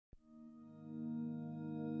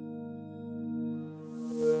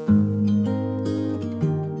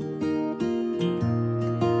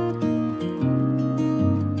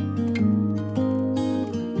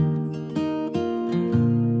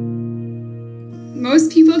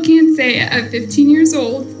Most people can't say at 15 years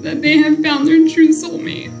old that they have found their true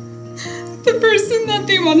soulmate, the person that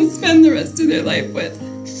they want to spend the rest of their life with.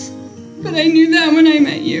 But I knew that when I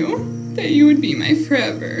met you, that you would be my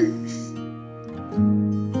forever.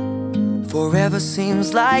 Forever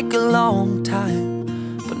seems like a long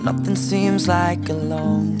time, but nothing seems like a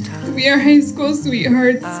long time. We are high school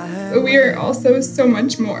sweethearts, but we are also so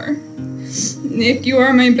much more. Nick, you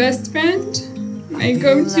are my best friend, my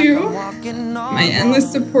go-to, my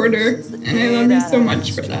endless supporter, and I love you so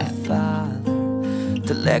much for that.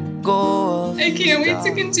 I can't wait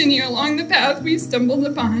to continue along the path we stumbled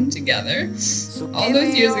upon together all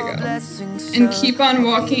those years ago, and keep on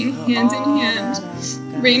walking hand in hand,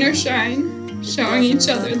 rain or shine, showing each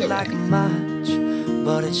other the way.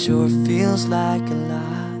 But it sure feels like a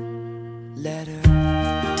lot. Let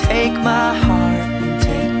her take my heart and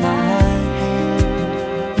take my hand.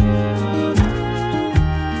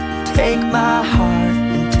 Take my heart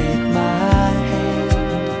and take my hand.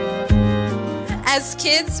 As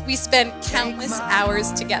kids, we spent countless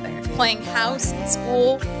hours together, playing house and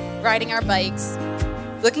school, riding our bikes.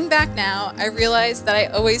 Looking back now, I realized that I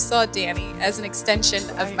always saw Dani as an extension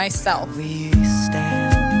of myself. We stand.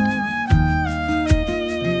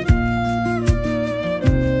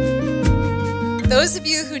 Those of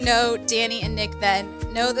you who know Dani and Nick then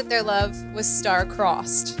know that their love was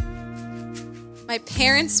star-crossed. My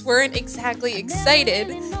parents weren't exactly excited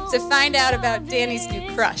to find out about Dani's new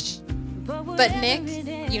crush. But Nick,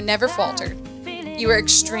 you never faltered. You were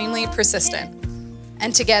extremely persistent.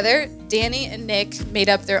 And together, Dani and Nick made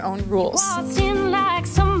up their own rules.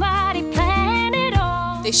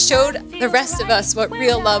 They showed the rest of us what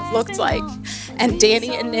real love looked like, and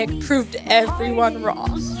Dani and Nick proved everyone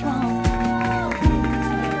wrong.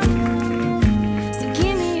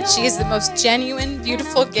 She is the most genuine,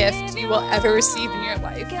 beautiful gift you will ever receive in your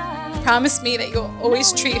life. Promise me that you'll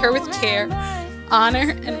always treat her with care,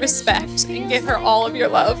 honor, and respect, and give her all of your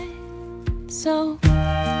love. So,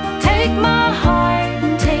 take my heart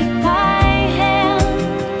and take my hand.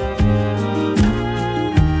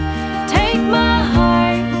 Take my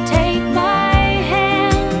heart and take my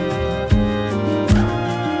hand.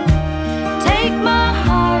 Take my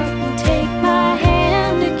heart and take my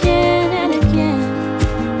hand again and again.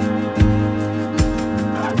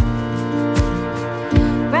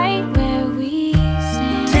 Right where we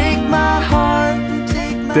stand. Take my heart and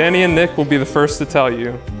take my Dani and Nick will be the first to tell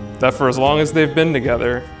you that for as long as they've been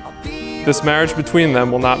together, this marriage between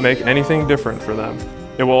them will not make anything different for them.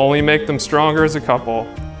 It will only make them stronger as a couple,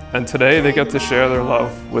 and today they get to share their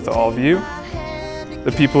love with all of you,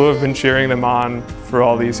 the people who have been cheering them on for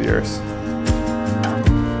all these years.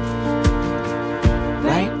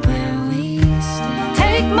 right where we stand.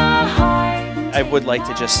 Take my heart. I would like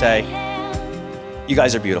to just say, you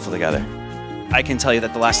guys are beautiful together. I can tell you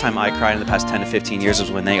that the last time I cried in the past 10 to 15 years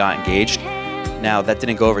was when they got engaged. Now, that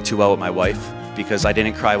didn't go over too well with my wife because I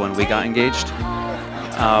didn't cry when we got engaged.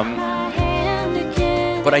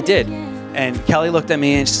 But I did. And Kelly looked at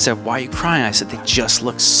me and she said, "Why are you crying?" I said, "They just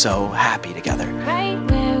look so happy together." Right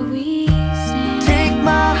where we stand. Take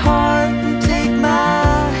my heart and take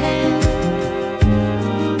my hand.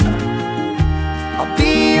 I'll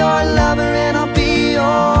be your lover and I'll be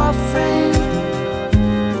your friend.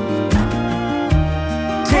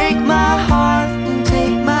 Take my heart and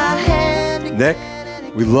take my hand. Nick,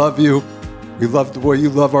 we love you. We love the way you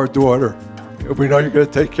love our daughter. And we know you're going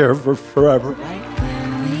to take care of her forever. Right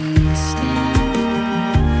where we stand.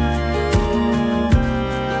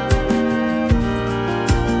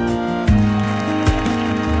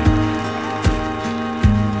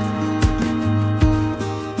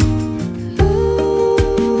 Ooh,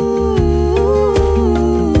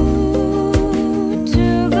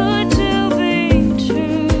 too good to be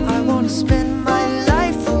true. I want to spend my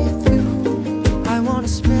life with you. I want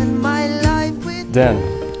to spend my life with you. Dan,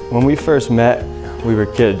 when we first met, we were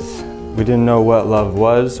kids. We didn't know what love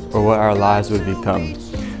was or what our lives would become,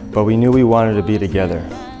 but we knew we wanted to be together.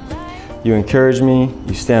 You encourage me,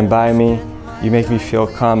 you stand by me, you make me feel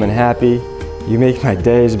calm and happy, you make my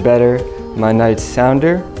days better, my nights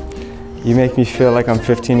sounder, you make me feel like I'm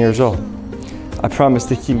 15 years old. I promise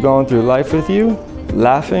to keep going through life with you,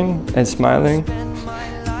 laughing and smiling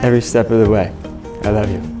every step of the way. I love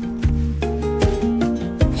you.